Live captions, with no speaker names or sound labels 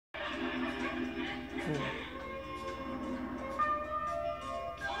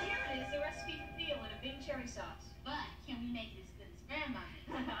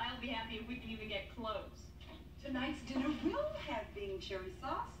happy if we can even get close. Tonight's dinner will have bean cherry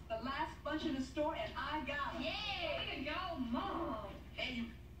sauce, the last bunch in the store, and I got it. Yeah, way to go, Mom. And you,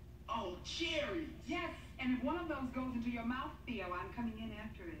 oh, cherries. Yes, and if one of those goes into your mouth, Theo, I'm coming in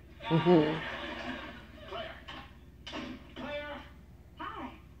after it. Claire. Claire. Hi.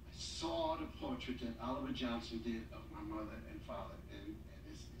 I saw the portrait that Oliver Johnson did of my mother and father, and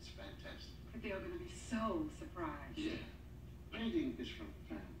it's fantastic. But they're going to be so surprised. Yeah. Painting is from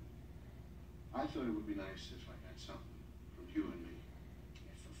the family. I thought it would be nice if I got something from you and me.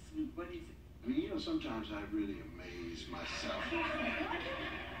 That's so sweet. What is it? I mean, you know, sometimes I really amaze myself.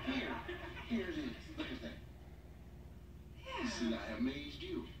 Here it is. Look at that. Yeah. See, I amazed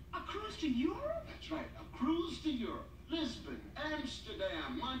you. A cruise to Europe? That's right, a cruise to Europe. Lisbon,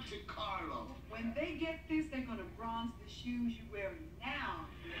 Amsterdam, Monte Carlo. When they get this, they're going to bronze the shoes you're wearing now.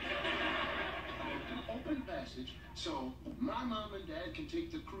 An open passage, so my mom and dad can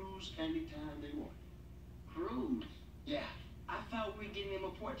take the cruise anytime they want. Cruise? Yeah. I thought we were getting him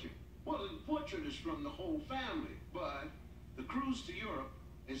a portrait. Well, the portrait is from the whole family, but the cruise to Europe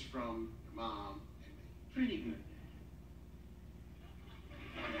is from your mom and me. Pretty good.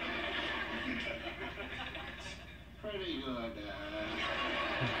 Pretty good,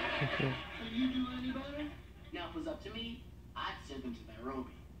 Can you do any better? Now, if it was up to me, I'd send them to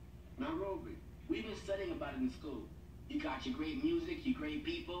Nairobi. Nairobi. We've been studying about it in school. You got your great music, your great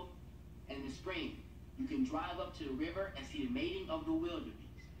people, and in the spring, you can drive up to the river and see the mating of the wildebeest.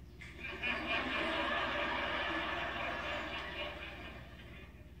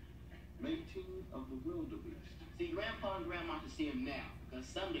 Mating of the wildebeest. See, Grandpa and Grandma should see him now, because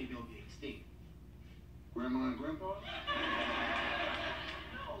someday they'll be extinct. Grandma and Grandpa?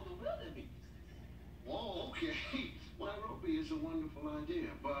 No, the wildebeest. Oh, okay. Nairobi is a wonderful idea,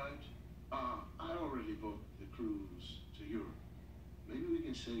 but I already booked the cruise to Europe. Maybe we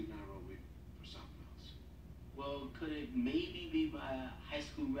can save Nairobi for something else. Well, could it maybe be my high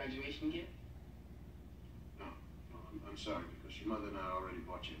school graduation gift? No, I'm sorry, because your mother and I already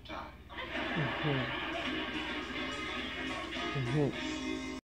bought you a tie.